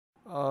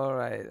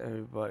Alright,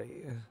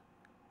 everybody.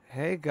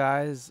 Hey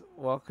guys,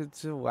 welcome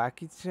to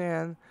Wacky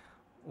Chan.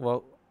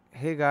 Well,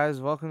 hey guys,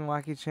 welcome to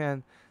Wacky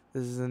Chan.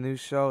 This is a new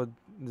show.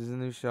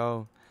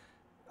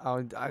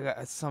 I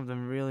got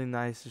something really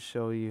nice to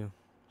show you.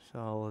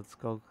 So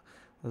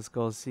let's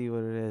go see what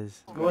it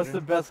is. What's the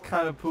best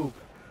kind of poop?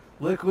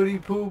 Liquidy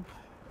poop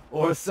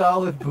or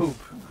solid poop?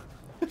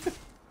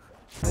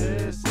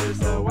 This is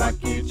the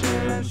Wacky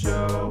Chan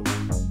Show.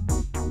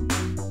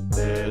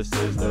 This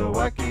is the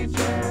Wacky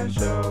Chan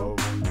Show.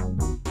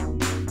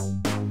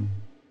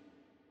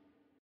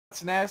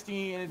 It's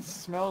nasty and it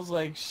smells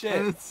like shit.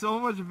 And it's so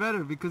much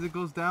better because it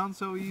goes down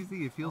so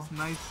easy. It feels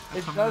nice.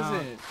 It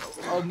doesn't.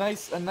 A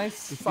nice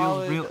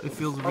solid. It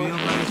feels real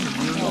nice and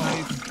really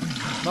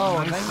nice. No,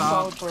 a nice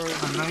solid A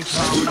turd. nice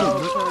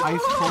solid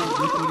ice cold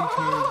liquidy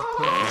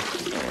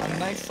turd. A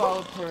nice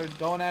solid turd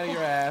going out of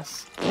your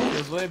ass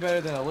is way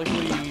better than a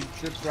liquidy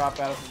drip drop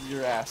out of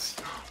your ass.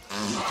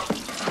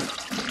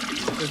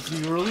 Because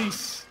you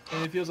release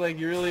and it feels like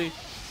you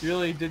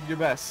really did your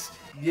best.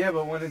 Yeah,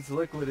 but when it's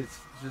liquid, it's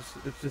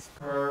just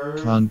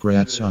perfect.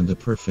 Congrats on the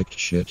perfect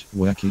shit,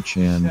 Wacky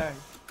Chan. Yeah,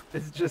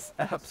 It's just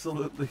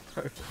absolutely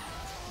perfect.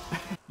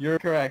 you're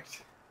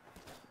correct.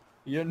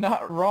 You're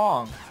not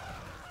wrong.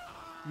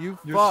 You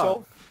You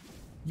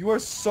are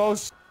so.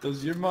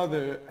 Does your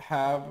mother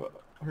have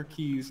her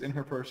keys in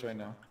her purse right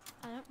now?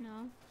 I don't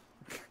know.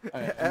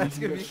 Alright, Ask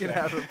if you can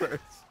have her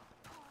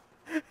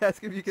purse.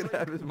 Ask if you can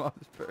have his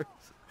mom's purse.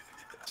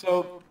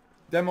 So,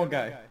 demo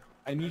guy,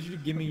 I need you to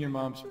give me your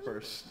mom's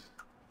purse.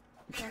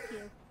 Fuck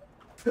you.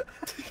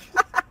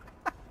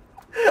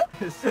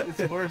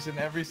 It's worse in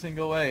every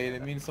single way, and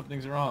it means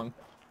something's wrong.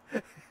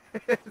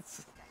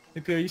 It's...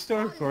 Hey, Peter, you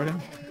still recording?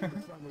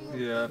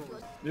 Yeah.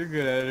 You're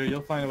good at it.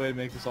 You'll find a way to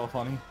make this all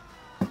funny.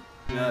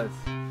 Yes.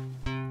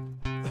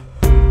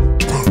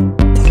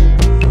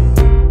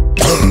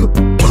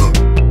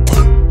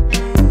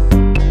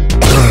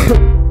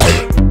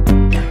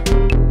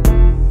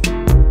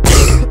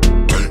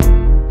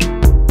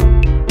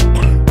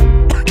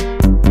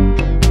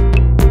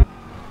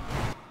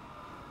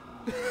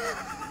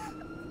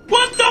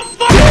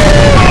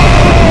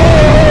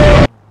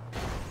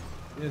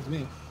 It's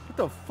me. What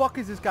the fuck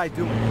is this guy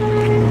doing?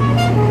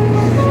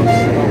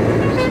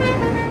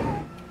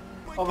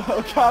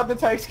 Oh god, the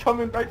tank's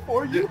coming right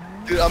for you.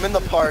 Dude, I'm in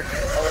the park.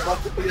 I'm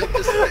about to be at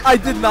this thing. I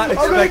did not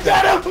expect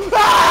that. Get him!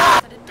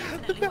 Ah!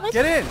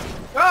 Get in!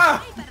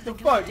 Ah! The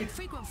fuck?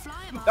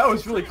 That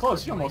was really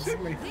close. You almost hit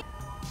me.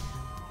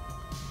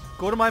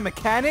 Go to my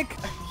mechanic?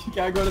 You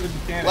gotta go to the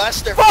mechanic.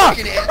 Blast their Fuck!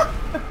 fucking head.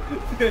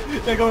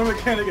 Yeah, go to the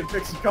mechanic and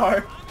fix the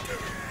car.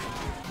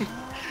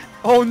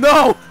 Oh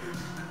no!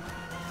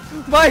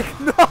 Mike,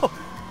 no!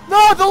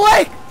 No, the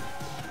lake!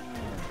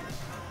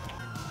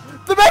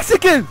 The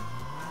Mexican!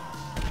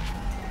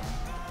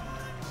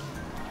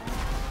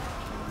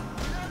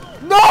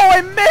 No,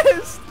 I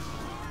missed!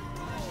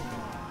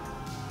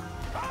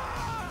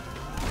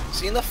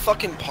 See in the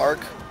fucking park?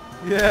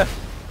 Yeah.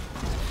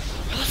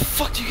 How the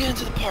fuck do you get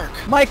into the park?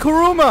 My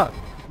Kuruma!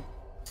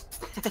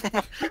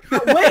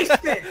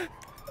 Wasted!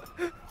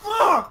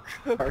 Fuck!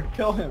 Alright,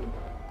 kill him.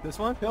 This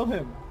one? Kill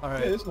him.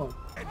 Alright. Yeah, this one.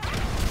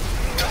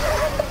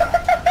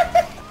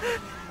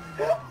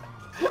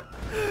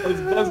 That was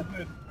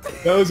good.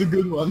 That was a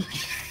good one.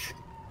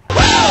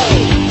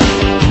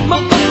 My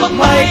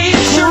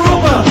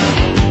Kuruma!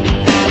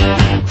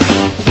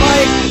 My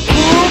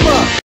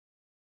Kuruma!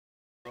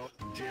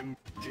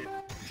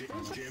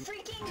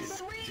 Freaking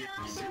sweet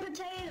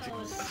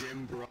potatoes.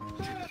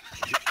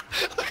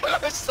 Look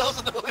at ourselves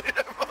in the